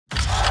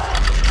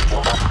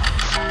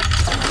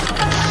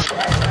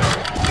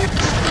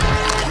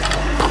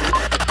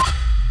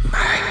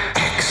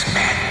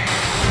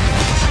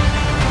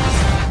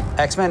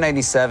X-Men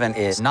 97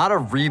 is not a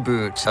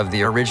reboot of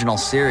the original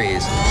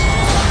series,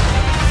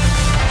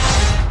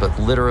 but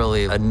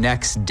literally a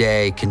next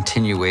day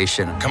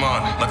continuation. Come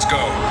on, let's go.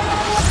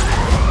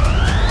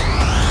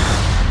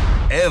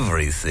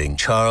 Everything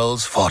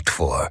Charles fought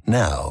for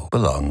now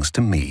belongs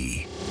to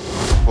me.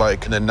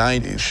 Like in the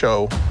 90s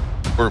show,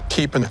 we're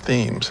keeping the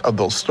themes of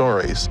those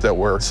stories that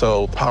were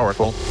so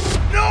powerful.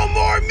 No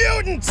more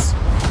mutants!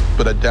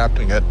 But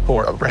adapting it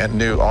for a brand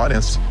new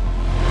audience.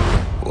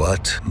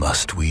 What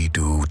must we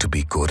do to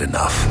be good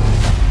enough?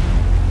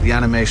 The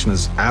animation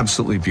is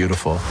absolutely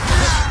beautiful.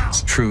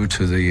 It's true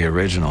to the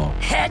original.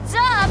 Heads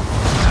up!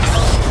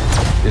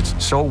 It's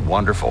so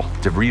wonderful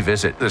to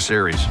revisit the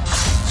series.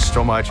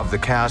 So much of the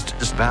cast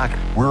is back.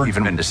 We're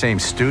even in the same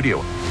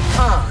studio.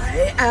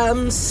 I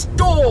am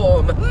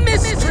Storm,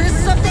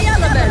 Mistress of the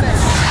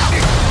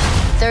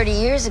Elements. 30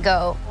 years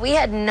ago, we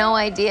had no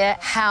idea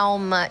how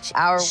much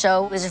our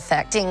show was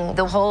affecting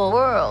the whole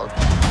world.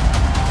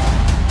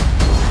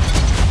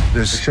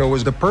 This show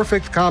was the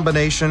perfect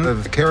combination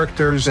of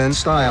characters and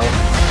style.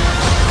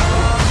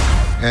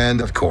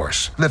 And, of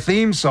course, the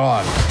theme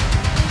song.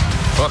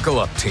 Buckle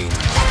up, team.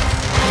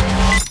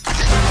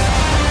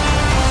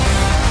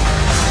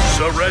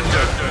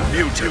 Surrender,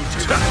 mutant.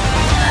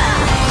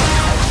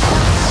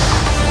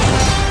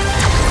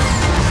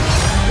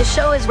 The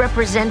show is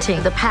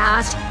representing the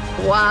past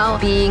while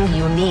being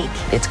unique.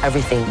 It's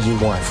everything you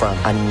want from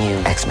a new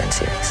X-Men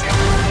series.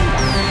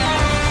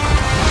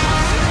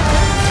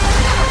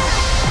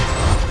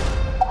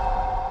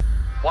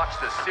 Watch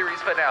the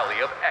series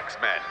finale of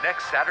X-Men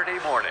next Saturday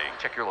morning.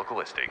 Check your local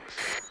listings.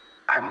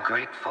 I'm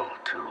grateful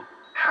to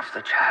have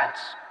the chance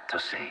to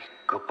say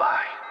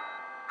goodbye.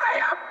 I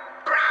am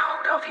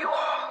proud of you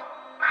all,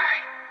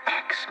 my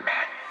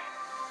X-Men.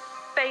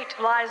 Fate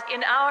lies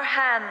in our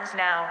hands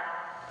now.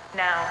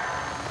 Now.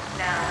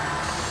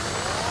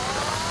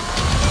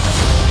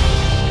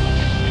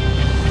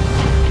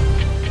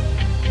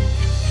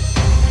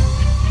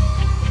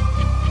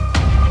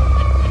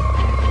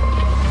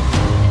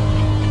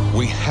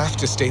 We have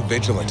to stay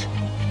vigilant.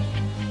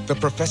 The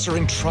professor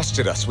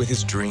entrusted us with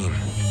his dream.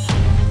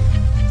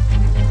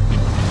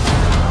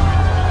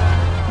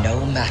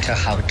 No matter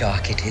how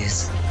dark it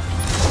is,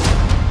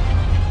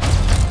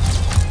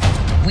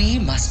 we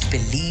must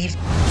believe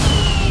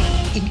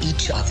in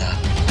each other.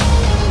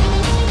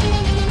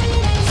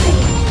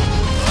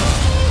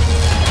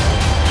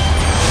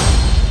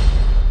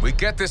 We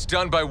get this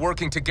done by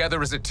working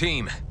together as a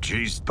team.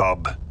 Jeez,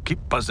 bub, keep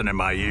buzzing in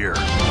my ear.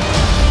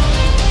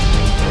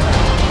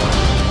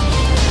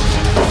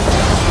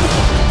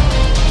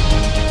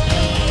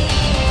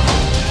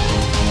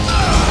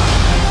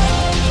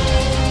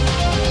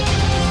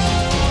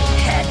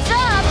 Heads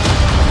up!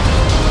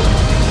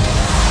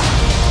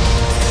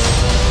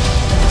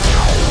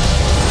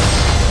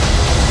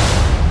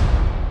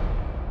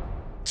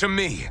 To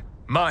me,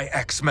 my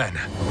X-Men.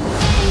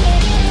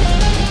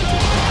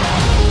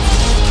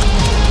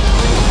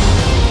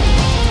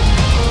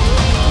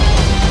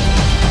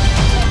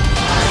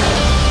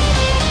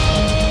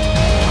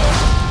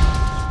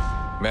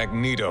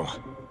 Magneto.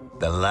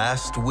 The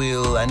last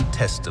will and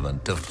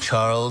testament of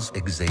Charles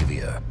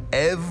Xavier.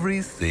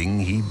 Everything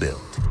he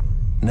built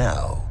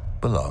now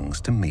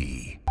belongs to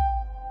me.